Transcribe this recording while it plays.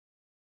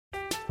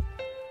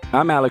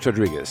I'm Alex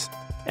Rodriguez.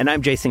 And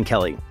I'm Jason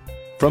Kelly.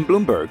 From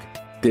Bloomberg,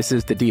 this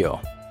is The Deal.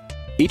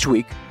 Each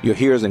week, you'll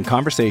hear us in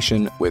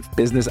conversation with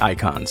business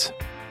icons.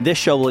 This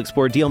show will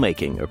explore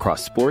deal-making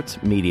across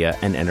sports, media,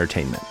 and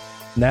entertainment.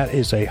 That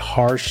is a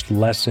harsh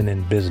lesson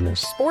in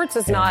business. Sports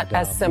is not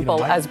as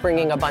simple as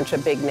bringing a bunch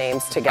of big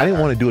names together. I didn't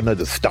want to do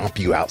another stomp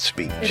you out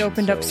speech. It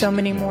opened up so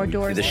many more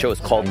doors. The show is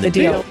called The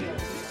Deal.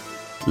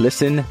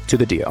 Listen to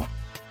The Deal.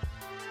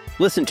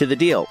 Listen to The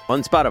Deal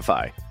on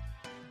Spotify.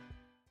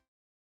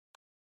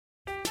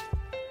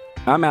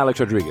 I'm Alex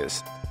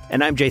Rodriguez.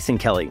 And I'm Jason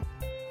Kelly.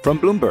 From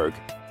Bloomberg,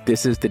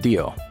 this is The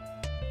Deal.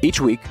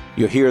 Each week,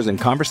 you'll hear us in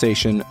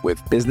conversation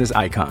with business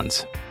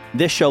icons.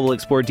 This show will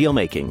explore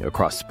deal-making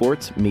across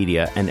sports,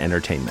 media, and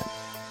entertainment.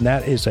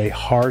 That is a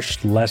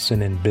harsh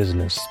lesson in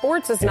business.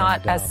 Sports is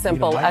not as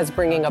simple as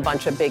bringing a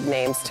bunch of big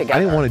names together. I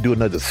didn't want to do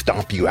another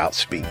stomp you out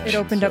speech. It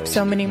opened up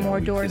so many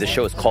more doors. The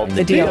show is called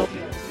The Deal.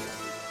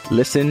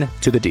 Listen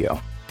to The Deal.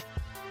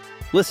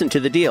 Listen to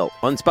The Deal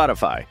on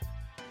Spotify.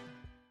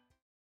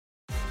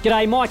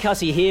 G'day, Mike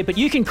Hussey here, but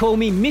you can call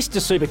me Mr.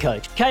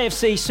 Supercoach.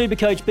 KFC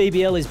Supercoach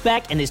BBL is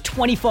back and there's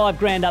 25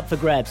 grand up for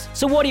grabs.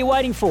 So what are you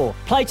waiting for?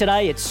 Play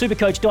today at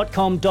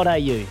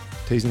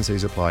supercoach.com.au. T's and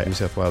C's apply. New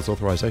South Wales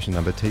authorisation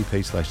number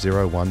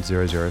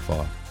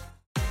TP/01005.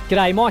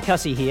 G'day, Mike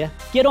Hussey here.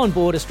 Get on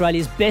board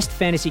Australia's best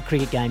fantasy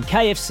cricket game,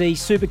 KFC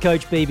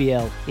Supercoach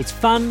BBL. It's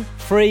fun,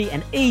 free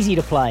and easy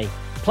to play.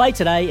 Play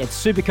today at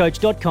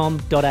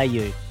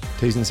supercoach.com.au.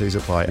 T's and C's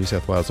apply. New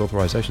South Wales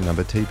authorisation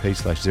number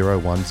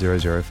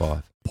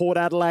TP/01005. Port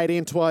Adelaide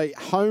into a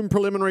home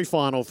preliminary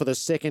final for the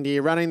second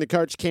year running. The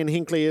coach, Ken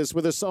Hinkley, is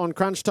with us on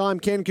Crunch Time.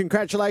 Ken,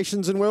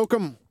 congratulations and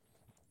welcome.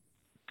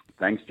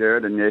 Thanks,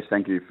 Jared, and yes,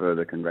 thank you for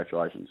the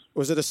congratulations.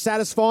 Was it a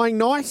satisfying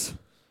night?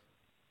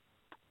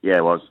 Yeah,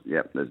 it was.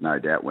 Yeah, there's no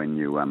doubt when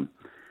you,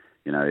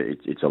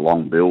 it's a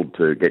long build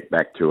to get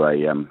back to a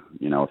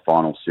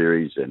final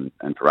series, and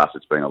for us,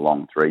 it's been a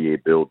long 3-year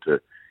build to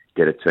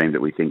get a team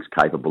that we think is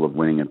capable of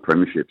winning a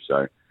premiership.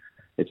 So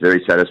it's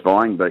very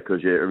satisfying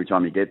because every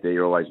time you get there,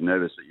 you're always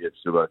nervous that you've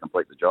still got to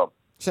complete the job.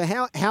 So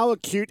how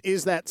acute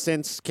is that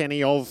sense,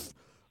 Kenny, of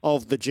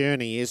the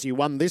journey? Is you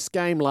won this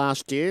game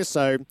last year,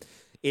 so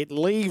it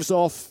leaves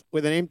off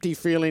with an empty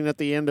feeling at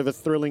the end of a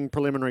thrilling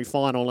preliminary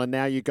final, and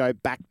now you go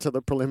back to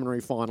the preliminary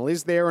final.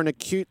 Is there an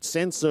acute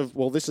sense of,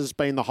 well, this has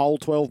been the whole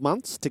 12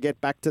 months to get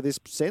back to this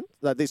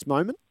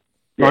moment?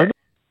 Yeah,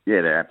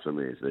 there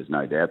absolutely is. There's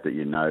no doubt that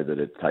you know that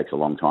it takes a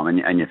long time,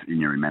 and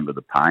you remember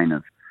the pain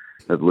of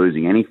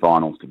losing any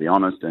finals, to be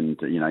honest, and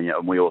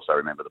and we also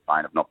remember the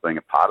pain of not being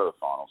a part of the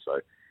final. So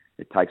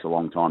it takes a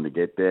long time to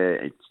get there.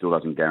 It still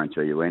doesn't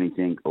guarantee you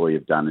anything. All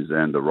you've done is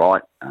earned the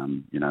right,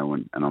 and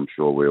I'm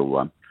sure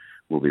we'll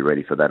be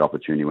ready for that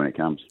opportunity when it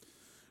comes.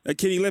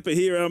 Kenny Lepper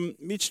here.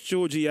 Mitch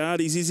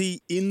Georgiades, is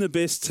he in the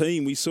best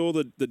team? We saw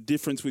the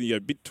difference with a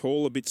bit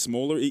taller, a bit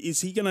smaller.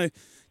 Is he going to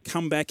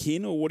come back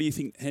in, or what do you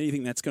think? How do you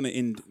think that's going to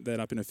end that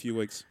up in a few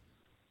weeks?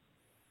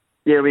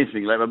 Yeah, it'll be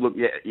interesting, Lever. Look,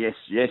 yes,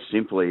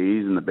 simply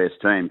he's in the best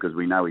team because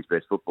we know his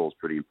best football is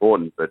pretty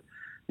important. But,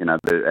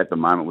 at the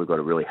moment we've got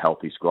a really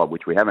healthy squad,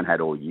 which we haven't had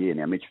all year.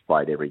 Now, Mitch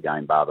played every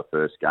game bar the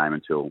first game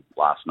until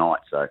last night.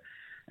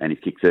 And he's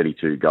kicked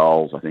 32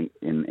 goals, I think,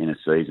 in a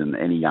season.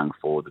 Any young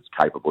forward that's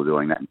capable of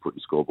doing that and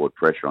putting scoreboard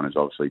pressure on is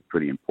obviously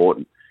pretty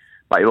important.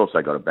 But you've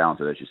also got to balance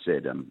it, as you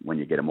said, when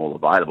you get them all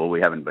available.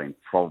 We haven't been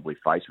probably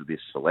faced with this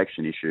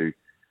selection issue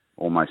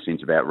almost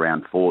since about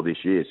round 4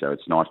 this year. So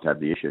it's nice to have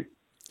the issue.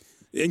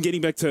 And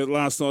getting back to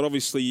last night,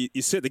 obviously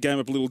you set the game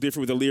up a little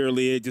different with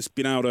Aliir, just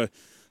been able to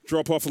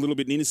drop off a little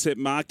bit in intercept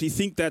mark. Do you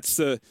think that's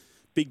the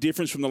big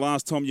difference from the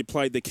last time you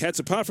played the Cats,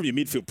 apart from your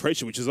midfield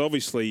pressure, which is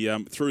obviously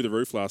through the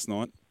roof last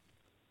night?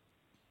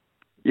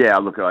 Yeah,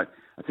 look, I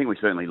think we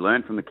certainly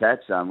learned from the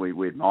Cats.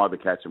 We admire the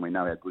Cats and we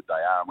know how good they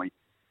are,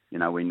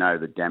 and we know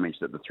the damage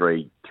that the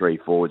three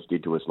forwards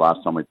did to us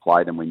last time we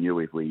played, and we knew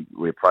if we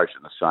approached it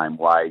in the same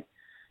way,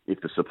 if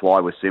the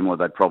supply was similar,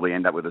 they'd probably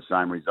end up with the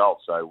same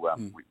result. So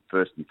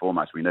first and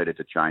foremost, we needed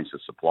to change the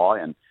supply,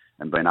 and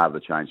being able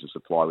to change the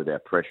supply with our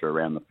pressure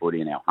around the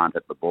footy and our hunt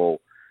at the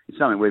ball. It's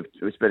something we've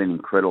spent an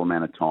incredible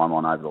amount of time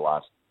on over the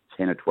last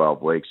 10 or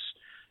 12 weeks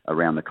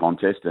around the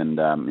contest, and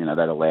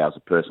that allows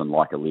a person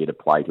like Aliir to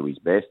play to his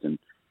best. And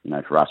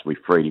for us, we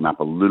freed him up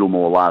a little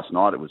more last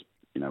night. It was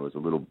a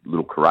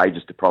little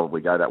courageous to probably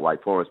go that way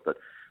for us, but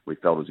we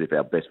felt as if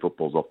our best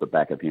football's off the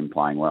back of him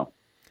playing well.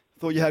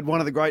 Thought you had one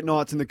of the great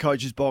nights in the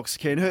coach's box,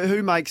 Ken.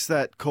 Who makes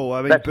that call?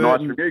 I mean, that's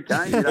Burton, nice from you,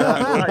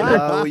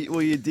 Kane.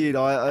 Well, you did.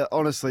 I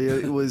honestly,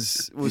 it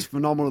was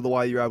phenomenal the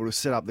way you were able to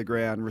set up the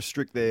ground,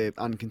 restrict their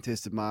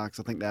uncontested marks.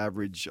 I think they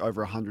average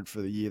over 100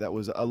 for the year. That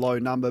was a low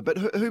number. But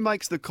who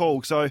makes the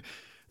call? So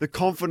the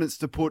confidence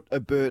to put a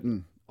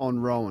Burton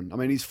on Rowan. I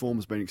mean, his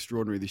form's been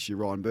extraordinary this year,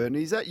 Ryan Burton.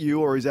 Is that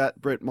you, or is that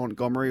Brett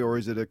Montgomery, or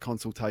is it a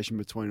consultation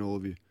between all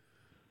of you?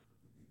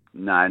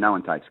 No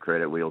one takes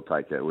credit. We all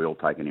take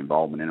an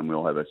involvement in, and we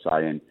all have a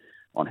say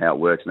on how it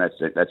works, and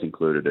that's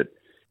included at,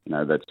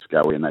 that's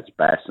Scully and that's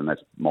Bass and that's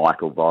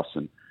Michael Voss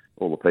and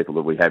all the people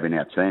that we have in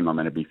our team. I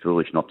mean, it'd be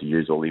foolish not to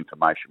use all the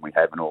information we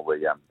have and all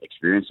the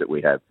experience that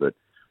we have. But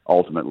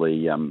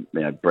ultimately,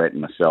 Brett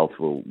and myself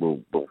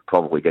will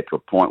probably get to a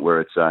point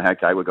where it's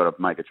okay. We've got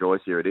to make a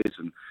choice. Here it is,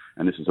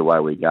 and this is the way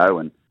we go.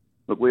 And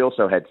look, we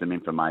also had some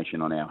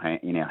information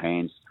in our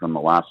hands from the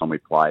last time we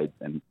played,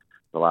 and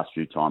the last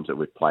few times that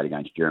we've played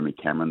against Jeremy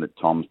Cameron, that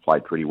Tom's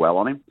played pretty well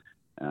on him,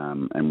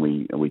 and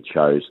we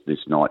chose this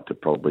night to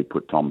probably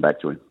put Tom back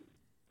to him.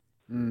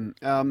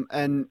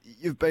 And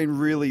you've been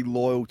really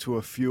loyal to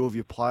a few of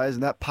your players,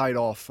 and that paid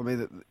off. I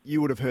mean,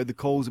 you would have heard the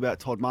calls about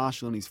Todd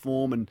Marshall and his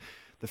form, and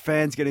the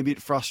fans getting a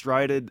bit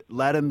frustrated.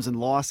 Laddams and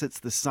Lycett's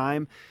the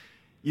same.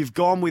 You've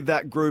gone with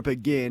that group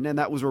again, and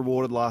that was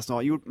rewarded last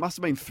night. You must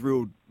have been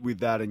thrilled with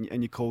that and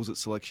your calls at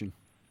selection.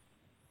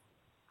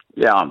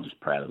 Yeah, I'm just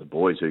proud of the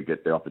boys who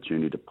get the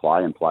opportunity to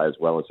play and play as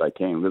well as they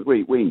can. Because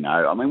we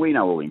know, we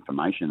know all the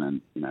information, and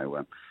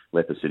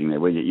Leper sitting there.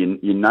 Well,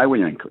 you know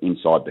when you're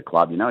inside the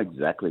club, you know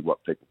exactly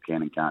what people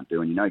can and can't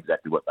do, and you know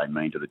exactly what they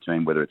mean to the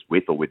team, whether it's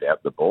with or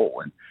without the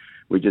ball. And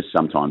we just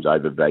sometimes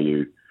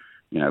overvalue,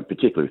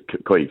 particularly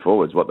key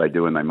forwards, what they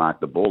do when they mark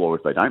the ball or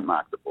if they don't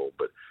mark the ball.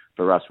 But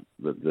for us,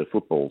 the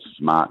football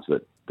smarts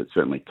that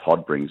certainly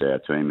Todd brings to our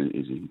team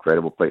is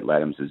incredible. Pete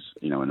Laddams is,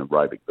 an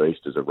aerobic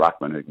beast, as a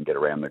ruckman who can get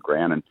around the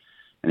ground and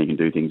he can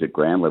do things at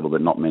ground level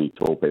that not many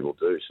tall people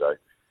do. So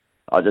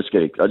I just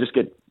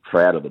get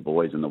proud of the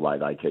boys and the way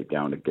they keep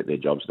going to get their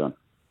jobs done.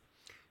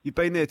 You've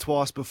been there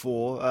twice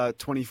before.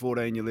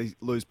 2014, you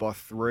lose by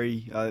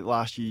 3.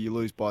 Last year, you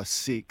lose by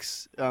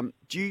 6.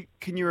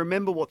 Can you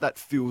remember what that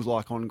feels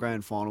like on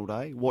grand final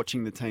day,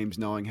 watching the teams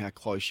knowing how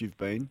close you've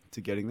been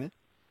to getting there?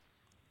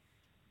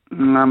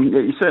 I think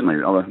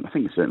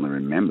you certainly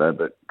remember,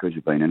 but because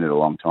you've been in it a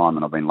long time,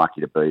 and I've been lucky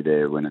to be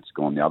there when it's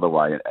gone the other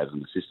way as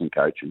an assistant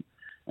coach and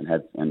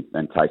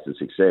tasted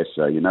success.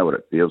 So you know what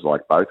it feels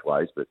like both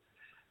ways, but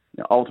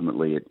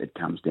ultimately it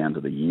comes down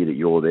to the year that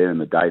you're there and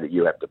the day that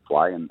you have to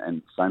play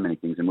and so many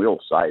things. And we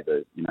all say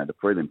that, the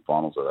prelim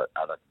finals are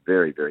the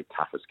very, very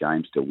toughest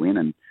games to win.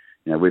 And,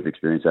 we've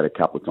experienced that a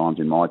couple of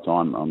times in my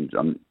time.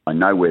 I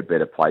know we're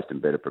better placed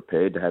and better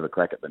prepared to have a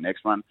crack at the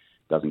next one.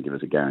 Doesn't give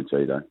us a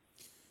guarantee though.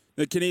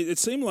 Now, Kenny, it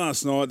seemed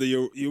last night that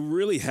you're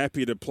really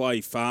happy to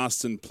play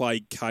fast and play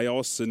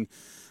chaos. And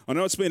I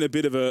know it's been a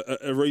bit of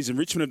a reason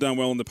Richmond have done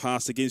well in the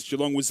past against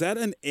Geelong. Was that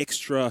an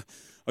extra,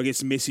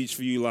 message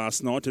for you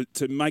last night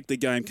to make the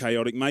game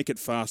chaotic, make it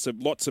faster,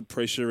 lots of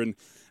pressure, and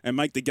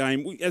make the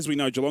game, as we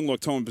know, Geelong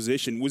like time and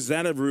possession? Was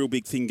that a real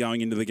big thing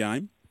going into the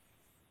game?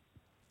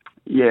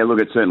 Yeah,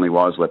 look, it certainly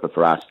was, Leper,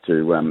 for us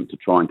to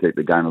try and keep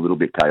the game a little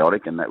bit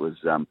chaotic, and that was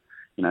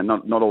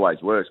not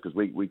always works because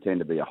we tend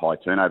to be a high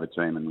turnover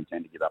team and we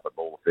tend to give up a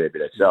ball a fair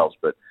bit ourselves,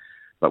 but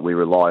we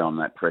rely on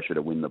that pressure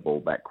to win the ball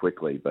back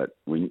quickly. But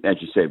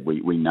as you said,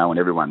 we know and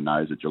everyone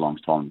knows that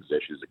Geelong's time and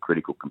possession is a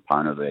critical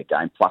component of their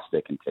game, plus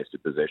their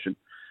contested possession.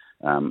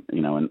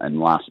 And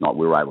last night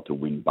we were able to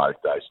win both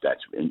those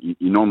stats.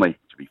 You normally,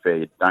 to be fair,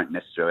 you don't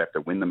necessarily have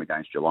to win them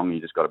against Geelong. You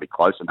just got to be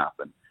close enough.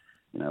 And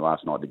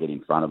last night to get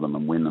in front of them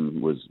and win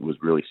them was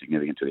really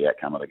significant to the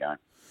outcome of the game.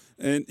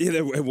 And yeah,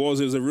 it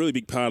was a really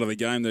big part of the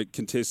game, the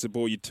contested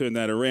ball. You turned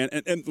that around.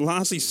 And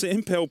lastly,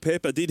 Sam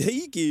Powell-Pepper, did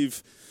he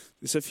give?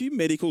 There's a few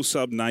medical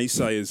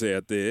sub-naysayers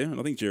out there, and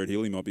I think Jared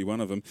Healy might be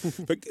one of them.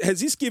 But has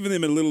this given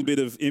them a little bit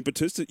of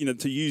impetus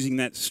to using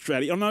that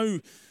strategy? I know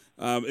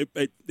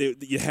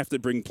you have to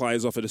bring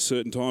players off at a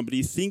certain time, but do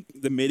you think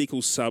the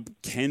medical sub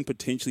can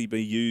potentially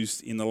be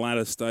used in the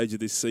latter stage of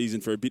this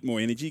season for a bit more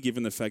energy,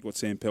 given the fact what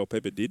Sam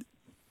Powell-Pepper did?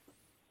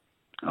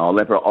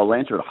 I'll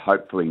answer it,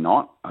 hopefully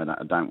not. I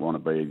don't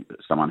want to be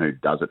someone who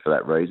does it for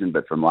that reason,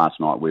 but from last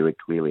night we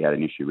clearly had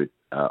an issue with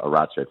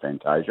Orazio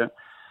Fantasia.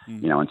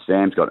 And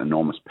Sam's got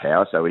enormous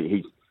power, so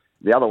he's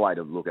the other way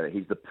to look at it.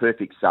 He's the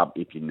perfect sub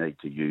if you need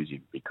to use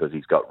him because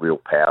he's got real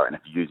power, and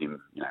if you use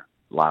him,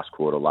 last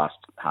quarter, last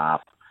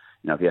half,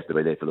 if he has to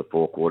be there for the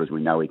 4 quarters,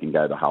 we know he can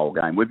go the whole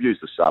game. We've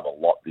used the sub a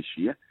lot this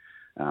year.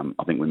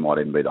 I think we might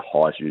even be the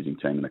highest using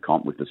team in the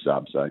comp with the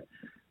sub, so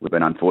we've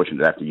been unfortunate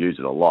to have to use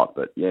it a lot.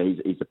 But yeah,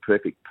 he's the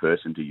perfect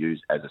person to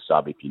use as a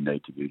sub if you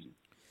need to use him.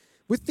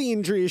 With the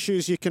injury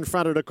issues you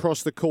confronted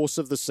across the course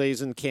of the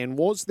season, Ken,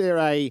 was there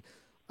a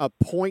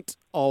point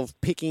of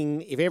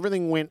picking, if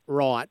everything went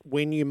right,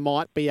 when you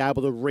might be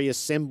able to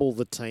reassemble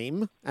the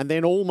team and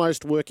then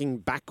almost working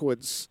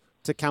backwards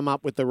to come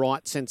up with the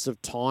right sense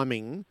of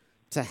timing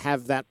to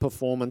have that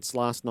performance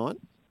last night?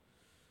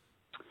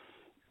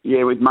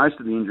 Yeah, with most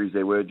of the injuries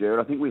there were, Jared,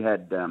 I think it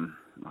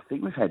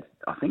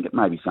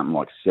may be something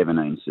like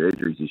 17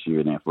 surgeries this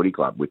year in our footy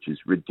club, which is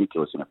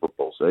ridiculous in a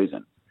football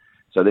season.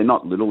 So they're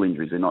not little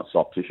injuries, they're not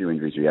soft tissue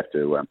injuries you have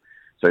to...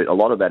 So a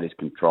lot of that is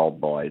controlled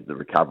by the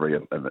recovery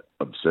of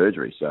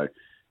surgery. So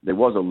there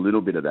was a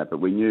little bit of that, but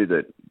we knew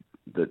that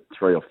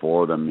 3 or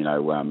 4 of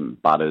them,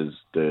 Butters,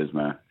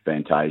 Dersma,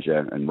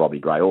 Fantasia and Robbie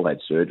Gray all had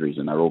surgeries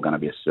and they were all going to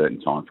be a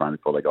certain time frame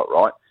before they got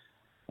right.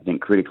 I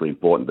think critically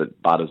important that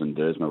Butters and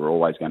Dersma were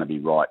always going to be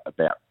right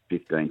about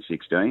 15,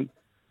 16.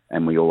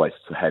 And we always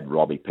had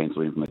Robbie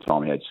penciled in from the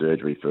time he had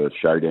surgery for a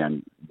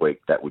showdown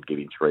week that would give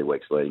him 3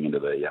 weeks leading into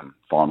the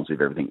finals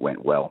if everything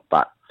went well.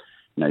 But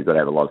you've got to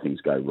have a lot of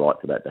things go right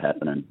for that to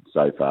happen. And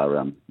so far,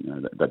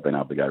 they've been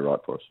able to go right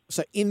for us.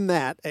 So in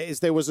that,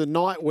 there was a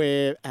night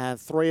where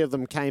three of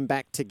them came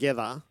back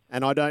together,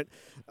 and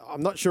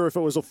I'm not sure if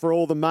it was for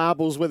all the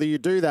marbles whether you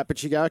do that,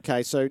 but you go,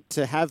 okay, so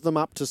to have them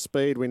up to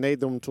speed, we need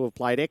them to have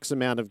played X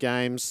amount of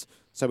games,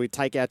 so we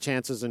take our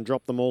chances and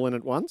drop them all in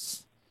at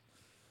once?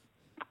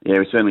 Yeah,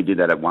 we certainly did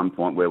that at one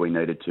point where we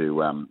needed to,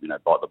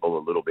 bite the bullet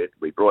a little bit.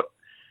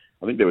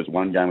 I think there was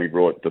one game we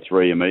brought the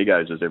three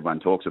amigos, as everyone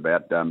talks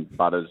about,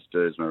 Butters,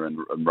 Dersma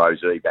and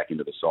Rosie back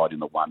into the side in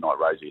the one night.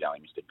 Rosie had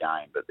only missed a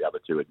game, but the other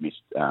two had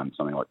missed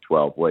something like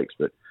 12 weeks.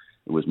 But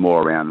it was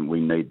more around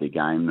we need the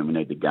game and we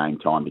need the game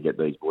time to get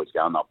these boys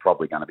going. They're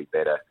probably going to be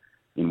better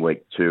in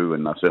week 2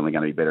 and they're certainly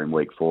going to be better in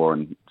week 4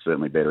 and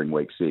certainly better in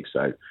week 6.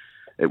 So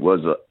it was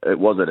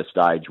at a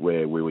stage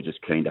where we were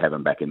just keen to have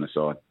them back in the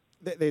side.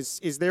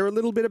 Is there a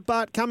little bit of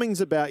Bart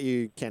Cummings about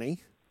you,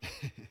 Kenny?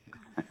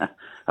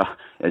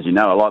 As you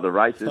know, I like the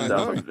races.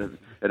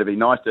 It'd be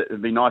nice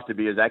to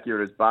be as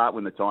accurate as Bart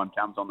when the time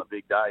comes on the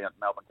big day,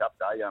 Melbourne Cup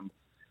Day.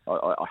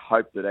 I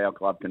hope that our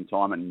club can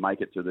time it and make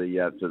it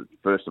to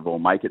first of all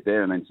make it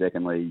there, and then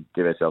secondly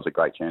give ourselves a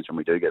great chance when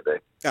we do get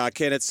there.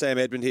 Ken, it's Sam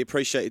Edmund here.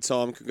 Appreciate your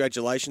time.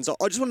 Congratulations.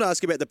 I just wanted to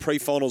ask you about the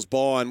pre-finals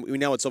buy, and we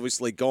know it's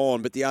obviously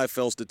gone, but the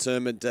AFL's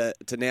determined to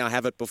now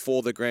have it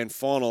before the grand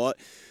final. I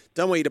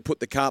don't want you to put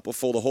the cart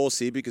before the horse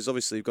here because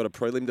obviously you've got a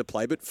prelim to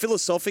play, but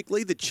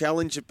philosophically, the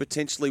challenge of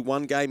potentially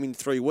one game in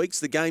 3 weeks,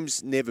 the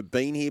game's never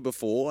been here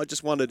before. I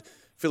just wondered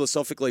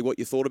philosophically what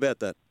you thought about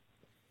that.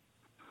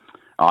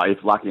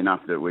 If lucky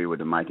enough that we were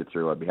to make it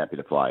through, I'd be happy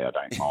to play. I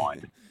don't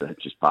mind.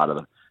 It's just part of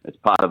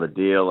the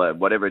deal,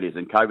 whatever it is.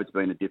 And COVID's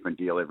been a different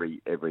deal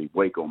every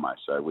week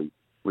almost. So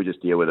we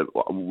just deal with it.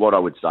 What I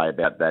would say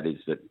about that is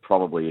that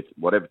probably if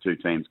whatever two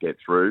teams get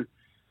through,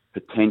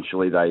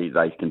 potentially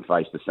they can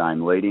face the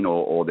same leading,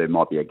 or there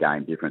might be a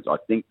game difference. I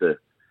think that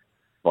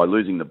by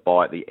losing the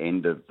bye at the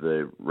end of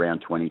the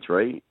round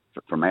 23,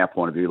 from our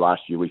point of view,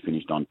 last year we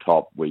finished on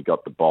top. We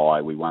got the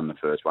bye, we won the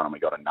first one, and we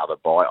got another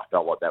bye. I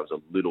felt like that was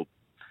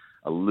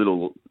a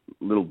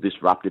little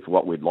disruptive for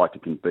what we'd like to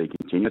be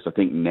continuous. I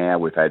think now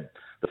we've had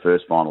the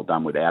first final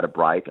done without a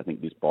break. I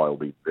think this bye will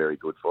be very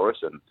good for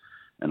us,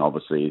 and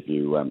obviously if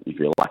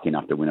you're lucky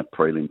enough to win a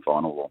prelim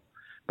final, or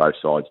both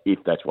sides, if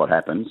that's what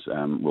happens,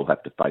 we'll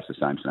have to face the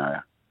same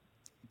scenario.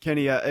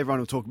 Kenny, everyone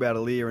will talk about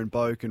Aaliyah and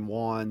Boak and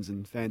Wines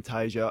and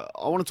Fantasia.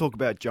 I want to talk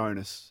about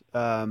Jonas.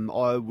 I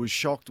was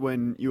shocked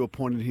when you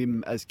appointed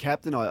him as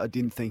captain. I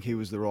didn't think he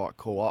was the right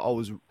call. I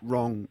was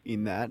wrong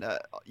in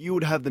that. You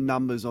would have the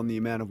numbers on the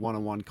amount of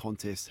one-on-one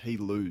contests he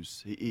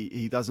loses.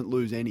 He doesn't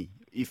lose any,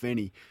 if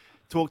any.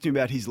 Talk to me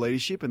about his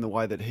leadership and the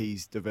way that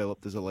he's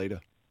developed as a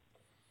leader.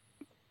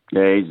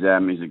 Yeah,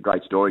 he's a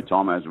great story,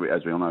 Tom. As we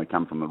all know, he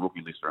come from the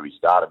rookie list from the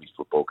start of his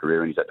football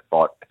career, and he's had to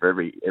fight for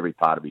every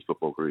part of his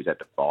football career. He's had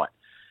to fight,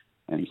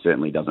 and he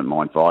certainly doesn't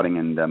mind fighting.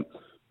 And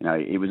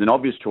he was an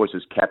obvious choice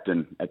as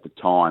captain at the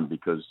time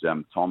because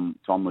Tom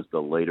was the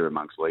leader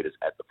amongst leaders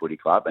at the footy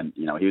club, and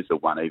he was the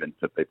one even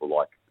for people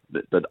like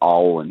that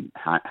Ol and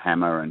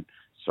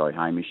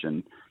Hamish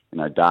and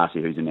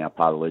Darcy, who's in our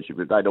part of the leadership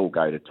group. They'd all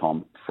go to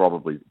Tom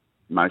probably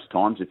most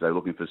times if they're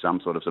looking for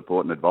some sort of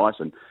support and advice.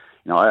 And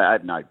I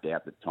have no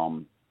doubt that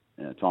Tom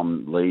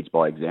leads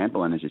by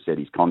example, and as you said,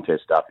 his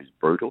contest stuff is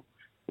brutal.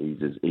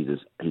 He's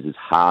as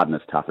hard and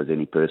as tough as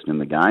any person in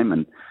the game,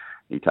 and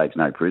he takes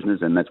no prisoners,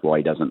 and that's why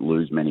he doesn't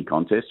lose many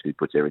contests. He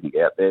puts everything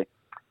out there.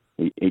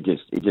 He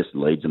just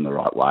leads them the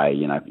right way.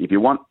 If you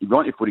want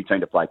your footy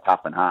team to play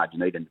tough and hard, you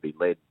need them to be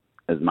led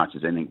as much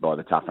as anything by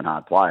the tough and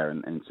hard player,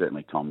 and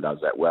certainly Tom does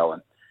that well.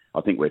 And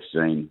I think we've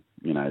seen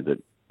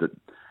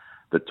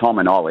that Tom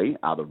and Ollie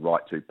are the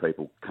right two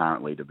people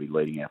currently to be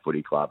leading our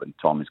footy club, and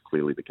Tom is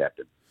clearly the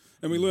captain.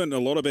 And we learned a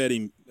lot about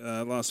him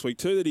last week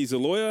too, that he's a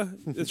lawyer.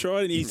 That's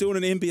right. And he's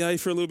doing an MBA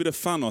for a little bit of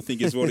fun, I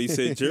think is what he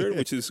said, Jared,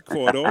 which is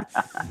quite odd.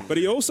 But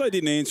he also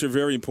didn't answer a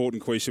very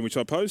important question, which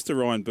I posed to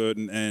Ryan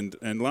Burton.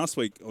 And last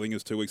week, I think it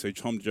was 2 weeks ago,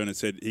 Tom Jonas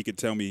said he could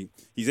tell me,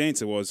 his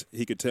answer was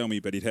he could tell me,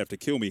 but he'd have to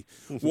kill me.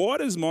 Why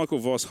does Michael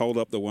Voss hold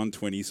up the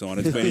 120 sign?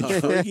 It's been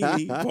intriguing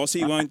me.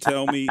 Vossy won't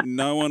tell me.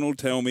 No one will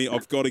tell me.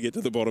 I've got to get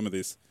to the bottom of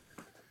this.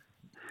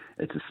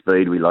 It's a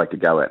speed we like to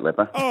go at,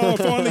 Leper. Oh,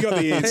 finally got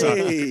the answer.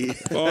 Hey.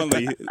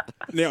 Finally.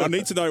 Now, I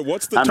need to know,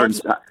 what's the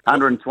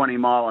 120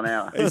 mile an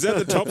hour. Is that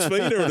the top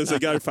speed, or does it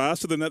go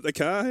faster than that, the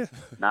car?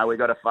 No, we've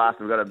got a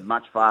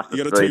much faster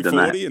speed than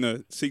that. You got a 240 and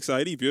a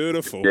 680?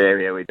 Beautiful.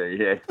 Yeah, we do,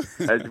 yeah.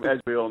 As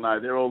we all know,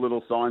 they're all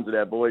little signs that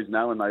our boys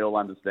know and they all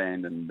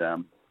understand.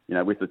 And,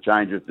 with the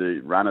change of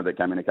the runner that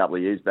came in a couple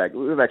of years back,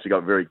 we've actually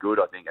got very good,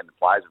 I think, and the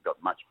players have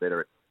got much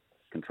better at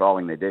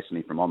controlling their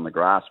destiny from on the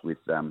grass with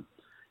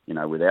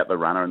without the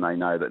runner, and they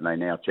know that they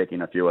now check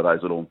in a few of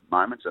those little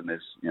moments. And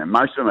there's,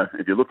 most of them,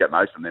 if you look at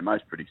most of them, they're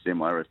most pretty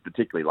similar. It's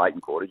particularly late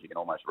in quarters, you can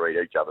almost read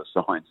each other's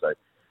signs. So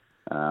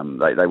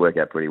they work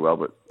out pretty well,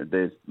 but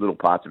there's little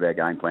parts of our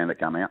game plan that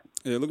come out.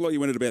 Yeah, it looked like you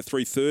went at about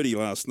 3:30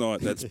 last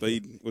night. That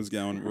speed was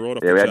going right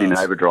off Yeah, the we had charts.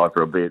 in overdrive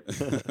for a bit.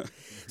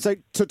 So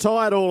to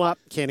tie it all up,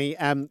 Kenny,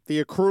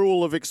 the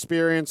accrual of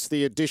experience,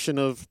 the addition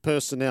of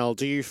personnel,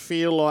 do you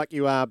feel like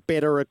you are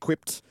better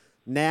equipped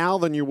now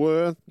than you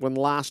were when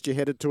last you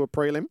headed to a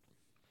prelim?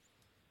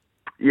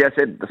 Yeah, I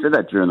said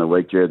that during the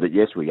week, Jared, that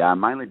yes, we are,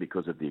 mainly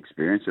because of the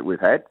experience that we've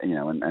had. You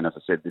know, and as I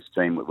said, this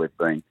team we've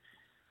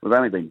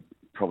only been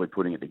probably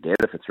putting it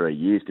together for 3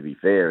 years, to be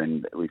fair,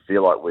 and we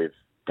feel like we've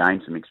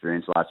gained some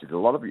experience last year.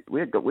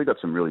 We got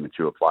some really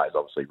mature players,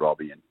 obviously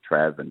Robbie and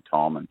Trav and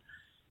Tom, and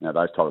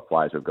those type of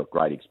players who've got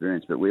great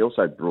experience. But we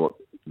also brought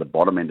the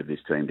bottom end of this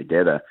team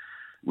together,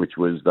 which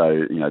was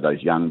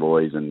those young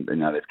boys, and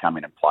they've come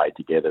in and played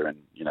together, and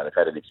they've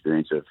had an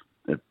experience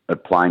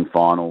of playing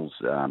finals.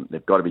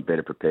 They've got to be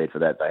better prepared for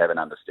that. They have an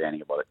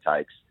understanding of what it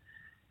takes.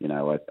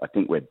 I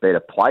think we're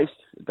better placed.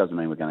 It doesn't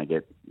mean we're going to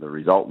get the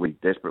result we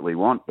desperately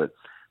want, but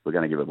we're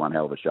going to give it one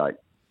hell of a shake.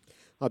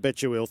 I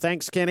bet you will.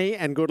 Thanks, Kenny,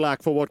 and good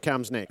luck for what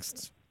comes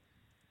next.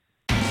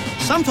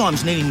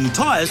 Sometimes needing new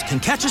tyres can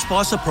catch us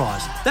by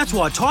surprise. That's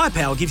why Tyre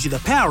Power gives you the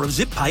power of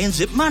Zip Pay and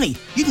Zip Money.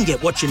 You can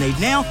get what you need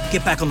now,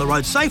 get back on the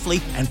road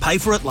safely and pay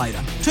for it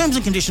later. Terms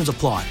and conditions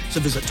apply. So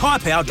visit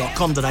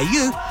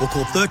tyrepower.com.au or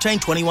call 13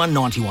 21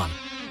 91.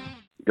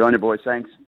 Go on, your boys. Thanks.